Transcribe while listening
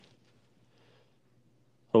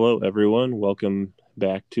Hello, everyone. Welcome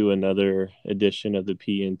back to another edition of the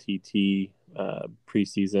PNTT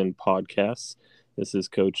preseason podcast. This is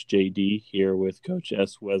Coach JD here with Coach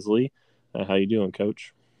S. Wesley. How you doing,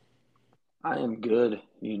 Coach? I am good,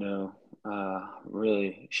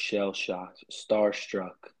 really shell shocked,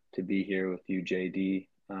 starstruck to be here with you, JD.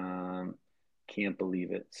 Can't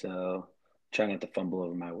believe it. So try not to fumble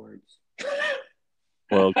over my words.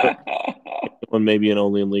 Well, one maybe in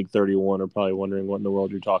only in League 31 are probably wondering what in the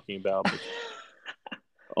world you're talking about, but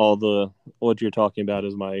all the what you're talking about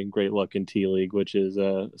is my Great Luck in T League, which is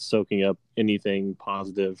soaking up anything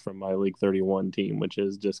positive from my League 31 team, which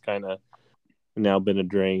has just kind of now been a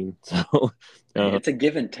drain. So, Hey, uh, it's a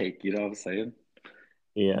give and take, you know what I'm saying?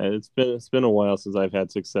 yeah, it's been a while since I've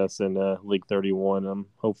had success in League 31.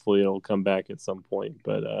 Hopefully it'll come back at some point,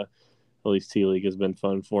 but at least T League has been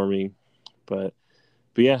fun for me. But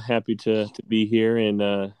but yeah, happy to be here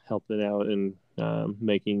and helping out and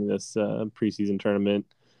making this preseason tournament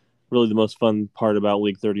really the most fun part about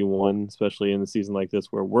League 31, especially in a season like this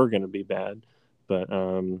where we're going to be bad. But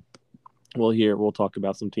we'll talk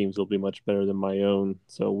about some teams that'll be much better than my own.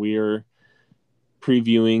 So we're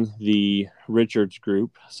previewing the Richards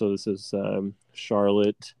group. So this is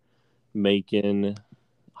Charlotte, Macon,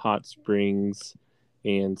 Hot Springs,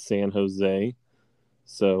 and San Jose.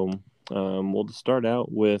 So we'll start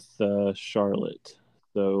out with Charlotte.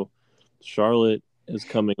 So Charlotte is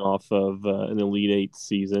coming off of an Elite Eight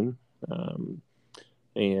season um,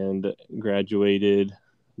 and graduated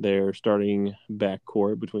their starting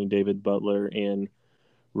backcourt between David Butler and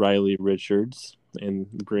Riley Richards and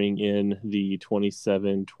bring in the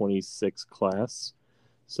 27-26 class.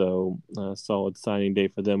 So solid signing day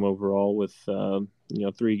for them overall with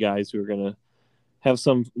three guys who are going to have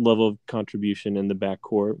some level of contribution in the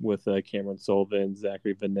backcourt with Cameron Sullivan,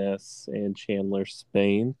 Zachary Vaness, and Chandler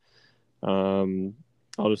Spain. Um,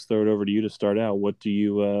 I'll just throw it over to you to start out. What do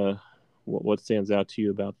you what stands out to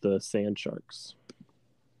you about the Sand Sharks?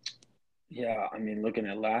 Yeah, I mean, looking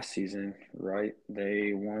at last season, right?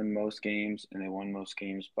 They won most games and they won most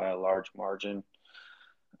games by a large margin.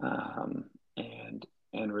 Um, and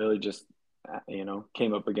and really just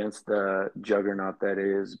came up against the juggernaut that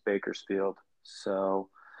is Bakersfield. So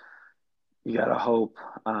you got to hope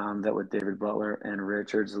that with David Butler and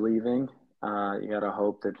Richards leaving, you got to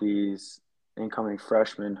hope that these incoming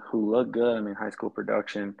freshmen who look good, I mean, high school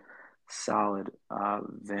production, solid.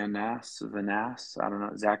 Van Ness, I don't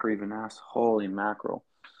know, Zachary Van Ness, holy mackerel.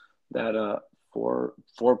 That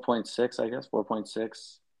 4.6, I guess,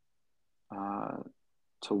 4.6 uh,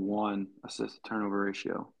 to 1 assist to turnover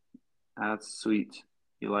ratio. That's sweet.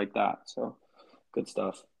 You like that. So good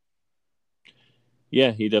stuff.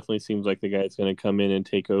 Yeah, he definitely seems like the guy that's going to come in and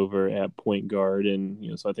take over at point guard,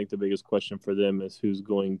 and so I think the biggest question for them is who's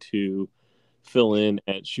going to fill in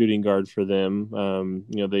at shooting guard for them.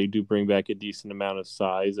 They do bring back a decent amount of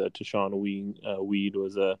size. Tashawn Weed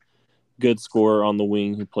was a good scorer on the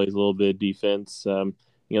wing who plays a little bit of defense.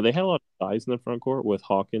 They had a lot of size in the front court with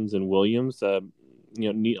Hawkins and Williams.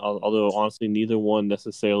 Although honestly, neither one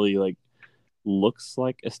necessarily like looks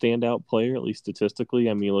like a standout player, at least statistically.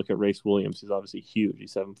 I mean, you look at Race Williams; he's obviously huge.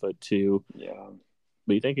 He's 7'2", Yeah.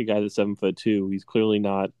 but you think a guy that's 7'2", he's clearly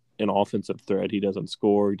not an offensive threat. He doesn't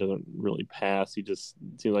score. He doesn't really pass. He just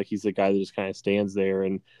seems like he's the guy that just kind of stands there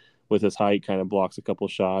and with his height kind of blocks a couple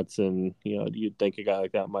shots. And, you'd think a guy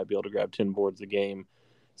like that might be able to grab 10 boards a game.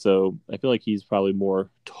 So I feel like he's probably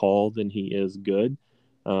more tall than he is good.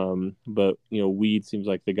 But, Weed seems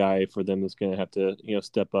like the guy for them that's going to have to,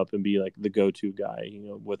 step up and be like the go-to guy,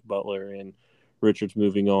 with Butler and Richards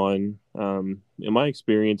moving on. In my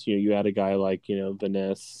experience, you add a guy like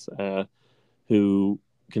Vaness, who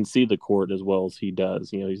can see the court as well as he does.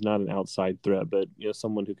 He's not an outside threat, but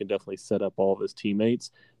someone who can definitely set up all of his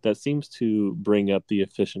teammates. That seems to bring up the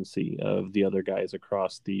efficiency of the other guys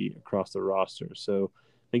across the roster. So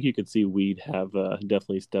I think you could see Weed have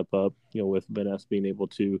definitely step up. With Vaness being able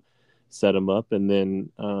to set him up, and then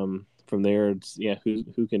from there, it's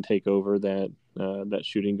who can take over that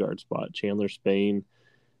shooting guard spot. Chandler Spain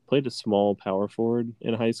played a small power forward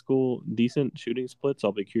in high school, decent shooting splits.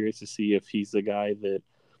 I'll be curious to see if he's the guy that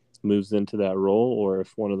moves into that role or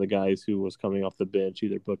if one of the guys who was coming off the bench,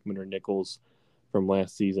 either Bookman or Nichols from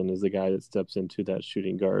last season, is the guy that steps into that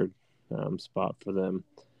shooting guard spot for them.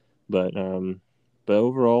 But but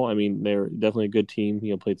overall, I mean, they're definitely a good team.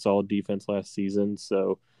 Played solid defense last season,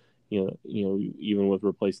 so even with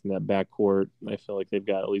replacing that backcourt, I feel like they've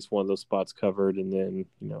got at least one of those spots covered, and then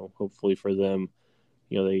hopefully for them,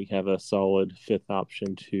 they have a solid fifth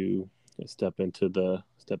option to step into the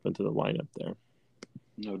lineup there.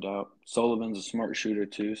 No doubt. Sullivan's a smart shooter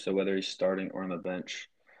too, so whether he's starting or on the bench,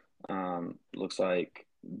 Looks like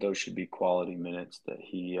those should be quality minutes that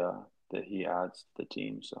he adds to the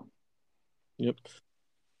team. So Yep.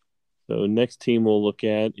 So next team we'll look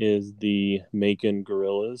at is the Macon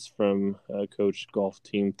Gorillas from Coach Golf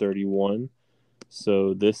Team 31.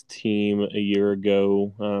 So this team a year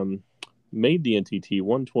ago made the NTT,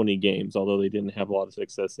 won 20 games, although they didn't have a lot of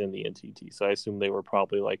success in the NTT. So I assume they were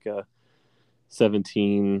probably like a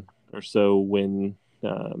 17 or so win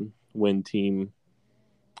team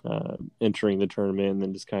entering the tournament, and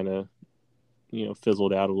then just kind of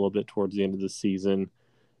fizzled out a little bit towards the end of the season.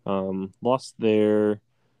 Lost their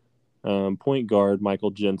point guard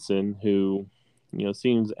Michael Jensen, who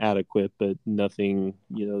seems adequate, but nothing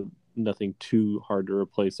too hard to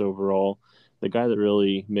replace overall. The guy that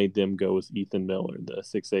really made them go was Ethan Miller, the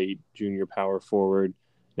 6'8" junior power forward,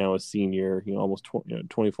 now a senior. Almost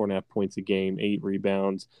 24 and a half points a game, 8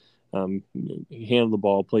 rebounds. He handled the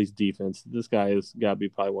ball, plays defense. This guy has got to be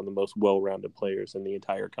probably one of the most well-rounded players in the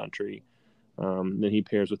entire country. Then he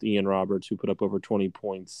pairs with Ian Roberts, who put up over 20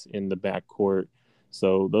 points in the backcourt.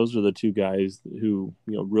 So those are the two guys who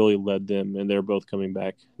really led them, and they're both coming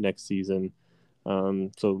back next season.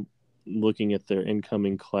 So looking at their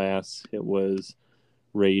incoming class, it was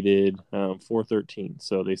rated 413.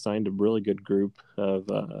 So they signed a really good group of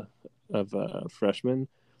freshmen.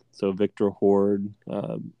 So Victor Horde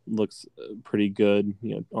looks pretty good,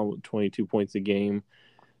 almost 22 points a game.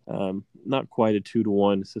 Not quite a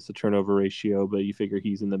 2-to-1 assist to turnover ratio, but you figure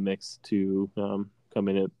he's in the mix to come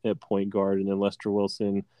in at point guard. And then Lester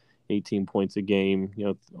Wilson, 18 points a game,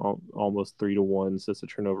 almost 3-to-1 assist to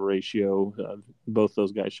turnover ratio. Both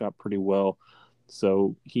those guys shot pretty well.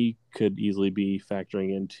 So he could easily be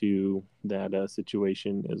factoring into that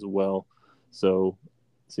situation as well. So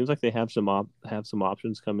it seems like they have some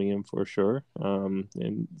options coming in for sure,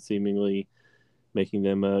 and seemingly making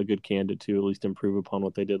them a good candidate to at least improve upon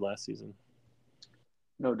what they did last season.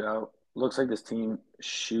 no doubt, looks like this team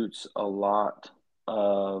shoots a lot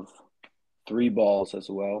of three balls as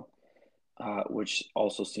well, which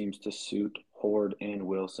also seems to suit Horde and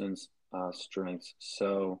Wilson's strengths.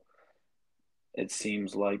 So it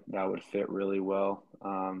seems like that would fit really well.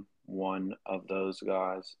 One of those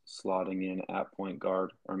guys slotting in at point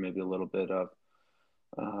guard, or maybe a little bit of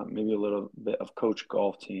coach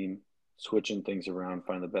golf team switching things around,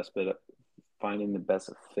 finding the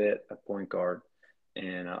best fit at point guard,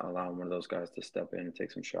 and allowing one of those guys to step in and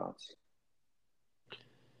take some shots.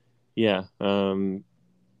 Yeah.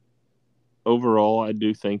 Overall, I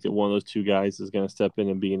do think that one of those two guys is going to step in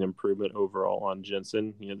and be an improvement overall on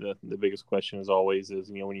Jensen. The biggest question as always is,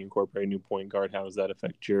 when you incorporate a new point guard, how does that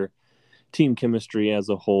affect your team chemistry as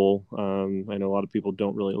a whole? I know a lot of people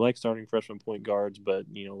don't really like starting freshman point guards, but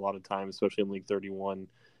a lot of times, especially in League 31,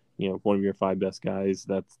 one of your 5 best guys,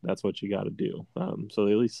 that's what you got to do. So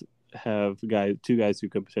they at least have two guys who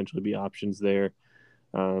could potentially be options there.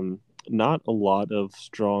 Not a lot of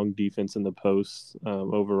strong defense in the post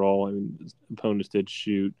overall. I mean, opponents did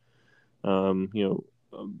shoot, almost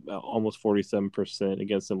 47%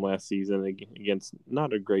 against them last season, against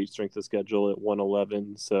not a great strength of schedule at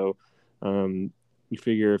 111. So you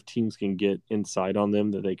figure if teams can get inside on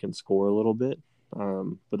them, that they can score a little bit.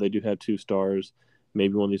 But they do have 2 stars.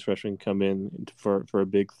 Maybe one of these freshmen come in for a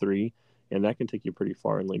big 3, and that can take you pretty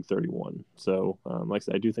far in League 31. So, like I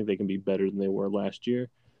said, I do think they can be better than they were last year.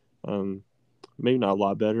 Maybe not a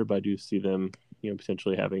lot better, but I do see them,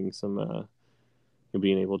 potentially having some,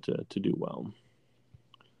 being able to do well.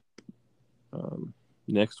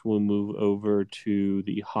 Next, we'll move over to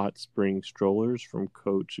the Hot Spring Strollers from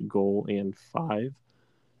Coach Goal and 5.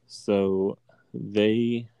 So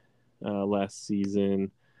they last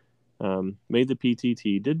season made the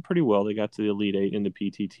PTT, did pretty well. They got to the Elite 8 in the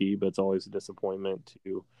PTT, but it's always a disappointment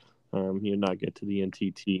to not get to the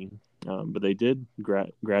NTT. But they did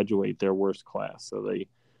graduate their worst class. So they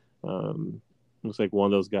looks like one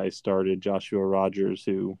of those guys started, Joshua Rogers,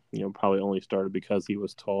 who probably only started because he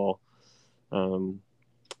was tall.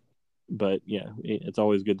 But yeah, it's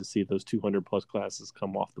always good to see those 200 plus classes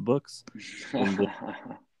come off the books. And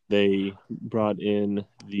they brought in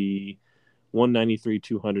the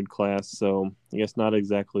 193-200 class, so I guess not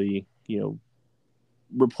exactly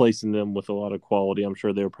replacing them with a lot of quality. I'm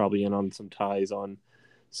sure they were probably in on some ties on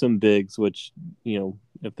some bigs, which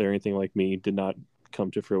if they're anything like me, did not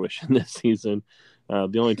come to fruition this season.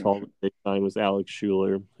 The only tall they signed was Alex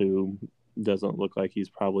Schuler, who doesn't look like he's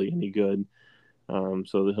probably any good.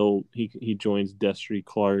 So he joins Destry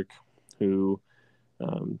Clark, who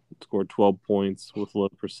scored 12 points with low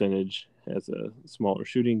percentage as a smaller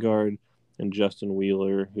shooting guard, and Justin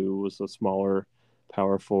Wheeler, who was a smaller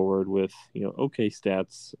power forward with okay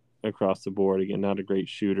stats across the board. Again, not a great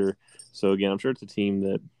shooter. So again, I'm sure it's a team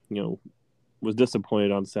that was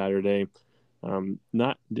disappointed on Saturday.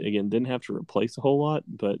 Not again, didn't have to replace a whole lot,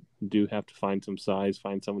 but do have to find some size,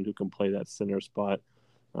 find someone who can play that center spot.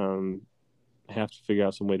 Have to figure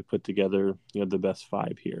out some way to put together the best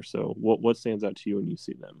five here. So what stands out to you when you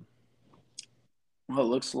see them? Well, it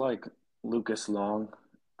looks like Lucas Long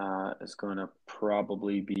is going to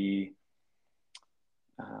probably be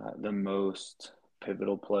the most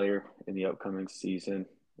pivotal player in the upcoming season.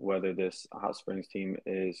 Whether this Hot Springs team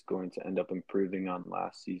is going to end up improving on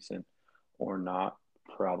last season or not,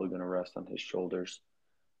 probably going to rest on his shoulders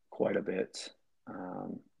quite a bit.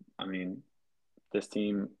 Um, I mean, this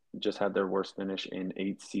team just had their worst finish in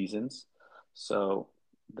 8 seasons, so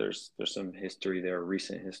there's some history there,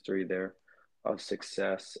 recent history there of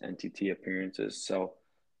success NTT appearances. So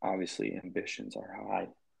obviously ambitions are high.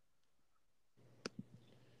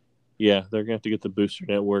 Yeah, they're gonna have to get the booster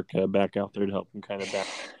network back out there to help them kind of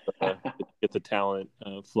get the talent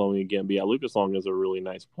flowing again. But yeah, Lucas Long is a really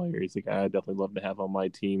nice player. He's a guy I definitely love to have on my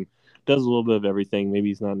team. Does a little bit of everything. Maybe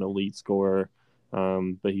he's not an elite scorer,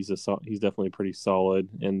 but he's definitely pretty solid.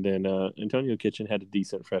 And then Antonio Kitchen had a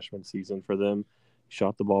decent freshman season for them.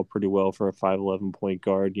 Shot the ball pretty well for a 5'11" point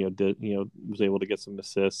guard. Was able to get some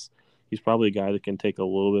assists. He's probably a guy that can take a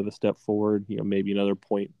little bit of a step forward. Maybe another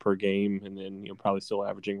point per game, and then probably still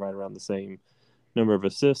averaging right around the same number of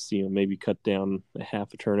assists. Maybe cut down a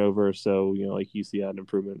half a turnover or so. Like you see that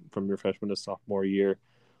improvement from your freshman to sophomore year.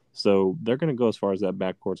 So they're going to go as far as that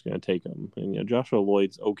backcourt's going to take them. And Joshua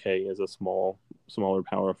Lloyd's okay as a smaller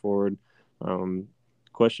power forward.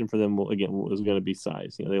 Question for them was going to be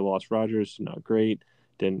size. They lost Rogers, not great.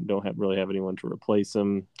 Don't really have anyone to replace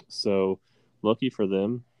him. So luckily for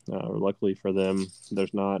them,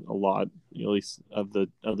 there's not a lot. At least of the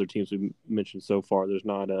other teams we mentioned so far, there's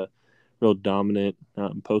not a real dominant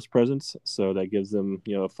post presence. So that gives them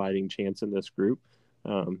a fighting chance in this group.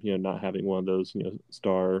 Not having one of those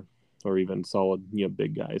star or even solid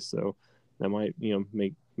big guys. So that might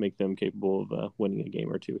make them capable of winning a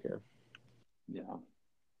game or two here. Yeah.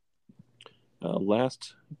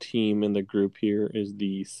 Last team in the group here is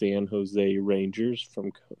the San Jose Rangers,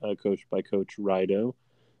 coached by Coach Rido.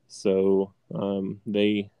 So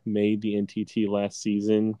they made the NTT last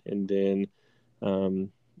season and then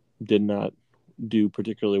did not do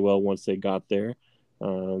particularly well once they got there.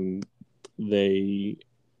 They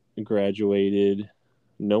graduated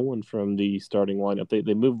no one from the starting lineup.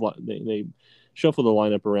 They shuffled the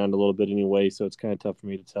lineup around a little bit anyway, so it's kind of tough for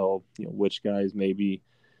me to tell which guys maybe.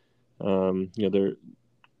 The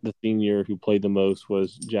senior who played the most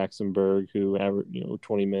was Jackson Berg, who averaged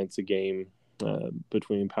 20 minutes a game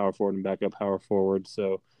between power forward and backup power forward.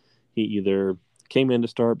 So he either came in to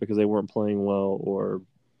start because they weren't playing well, or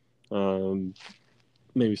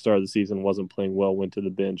maybe started the season, wasn't playing well, went to the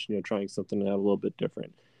bench, trying something to have a little bit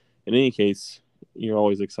different. In any case, you're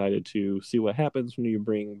always excited to see what happens when you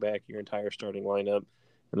bring back your entire starting lineup.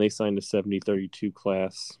 And they signed a 70-32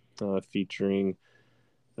 class featuring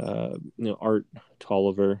Art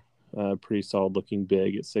Tolliver, pretty solid looking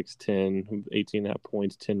big at 6'10", 18.5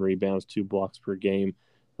 points, 10 rebounds, 2 blocks per game.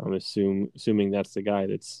 I'm assuming that's the guy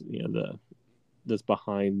that's that's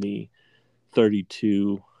behind the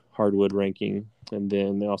 32 hardwood ranking. And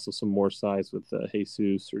then also some more size with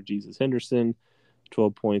Jesus or Jesus Henderson,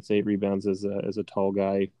 12 points, 8 rebounds as a tall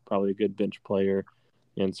guy, probably a good bench player,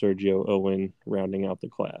 and Sergio Owen rounding out the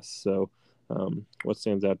class. So what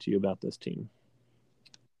stands out to you about this team?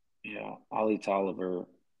 Yeah, Ali Tolliver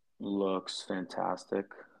looks fantastic.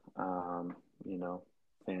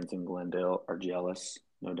 Fans in Glendale are jealous,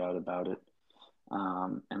 no doubt about it.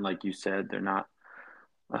 And like you said, they're not.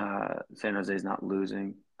 San Jose's not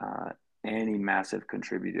losing any massive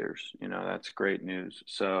contributors. That's great news.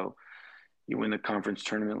 So you win the conference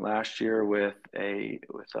tournament last year with a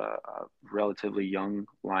relatively young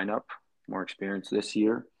lineup, more experience this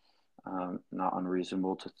year. Not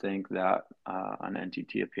unreasonable to think that an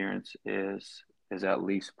NTT appearance is at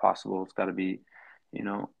least possible. It's got to be, you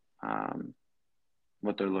know, um,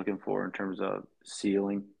 what they're looking for in terms of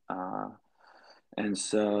ceiling. And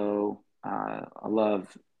so I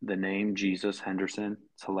love the name Jesus Henderson.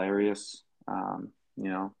 It's hilarious.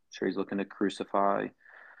 Sure he's looking to crucify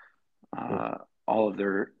uh, all of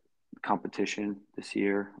their competition this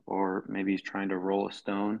year, or maybe he's trying to roll a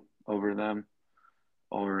stone over them,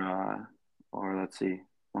 or let's see,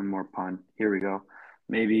 one more pun. Here we go.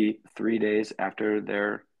 Maybe 3 days after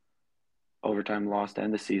their overtime loss to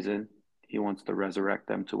end the season, he wants to resurrect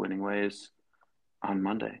them to winning ways on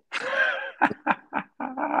Monday.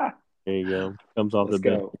 There you go. Comes off Let's the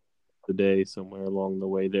bench go. today somewhere along the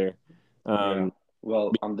way there. Yeah.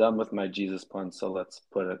 Well, I'm done with my Jesus pun, so let's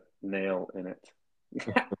put a nail in it.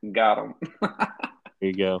 Got him. There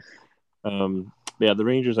you go. Yeah, the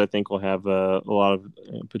Rangers I think will have a lot of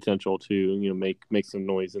potential to make some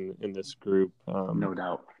noise in this group. No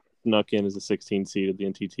doubt. Snuck in as a 16 seed at the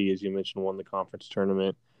NTT, as you mentioned, won the conference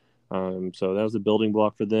tournament. So that was a building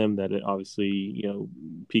block for them that it obviously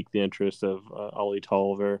piqued the interest of Ollie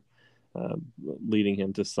Tolliver, uh, leading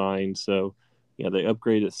him to sign. So yeah, they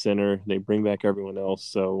upgrade at center, they bring back everyone else,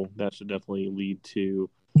 so that should definitely lead to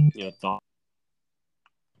thought.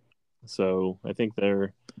 So I think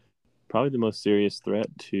they're probably the most serious threat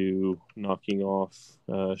to knocking off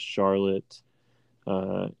Charlotte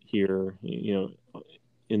here,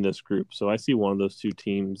 in this group. So I see one of those two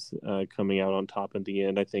teams coming out on top at the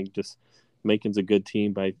end. I think just Macon's a good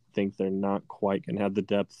team, but I think they're not quite going to have the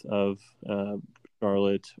depth of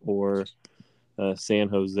Charlotte or San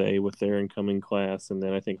Jose with their incoming class. And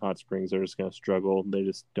then I think Hot Springs are just going to struggle. They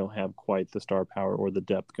just don't have quite the star power or the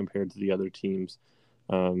depth compared to the other teams.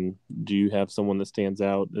 Do you have someone that stands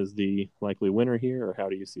out as the likely winner here, or how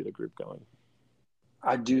do you see the group going?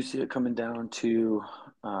 I do see it coming down to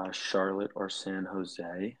Charlotte or San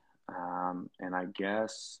Jose, and I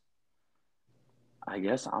guess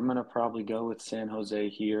I'm gonna probably go with San Jose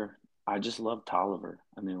here. I just love Tolliver.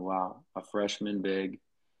 I mean, wow, a freshman big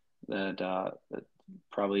that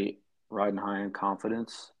probably riding high in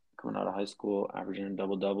confidence coming out of high school, averaging a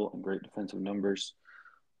double double and great defensive numbers.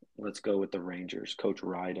 Let's go with the Rangers. Coach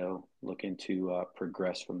Rido looking to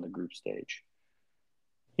progress from the group stage.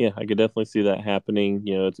 Yeah, I could definitely see that happening.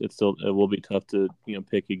 It will be tough to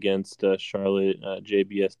pick against Charlotte.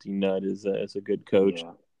 JBSD Nutt is a good coach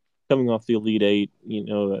Yeah, coming off the Elite Eight.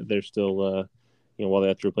 They're still while they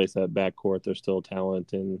have to replace that backcourt, there's still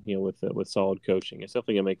talent, and with solid coaching, it's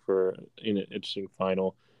definitely gonna make for an interesting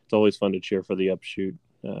final. It's always fun to cheer for the upshoot.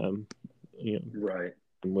 Um, you know, right.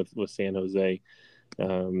 with San Jose.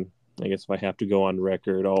 Um, I guess if I have to go on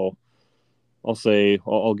record, I'll say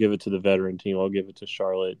I'll give it to the veteran team. I'll give it to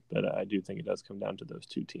Charlotte, but I do think it does come down to those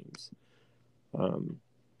two teams. Um,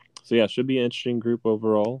 so yeah, it should be an interesting group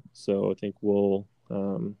overall. So I think we'll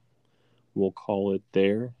call it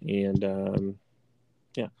there, and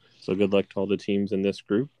yeah. So good luck to all the teams in this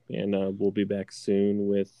group, and we'll be back soon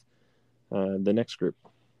with the next group.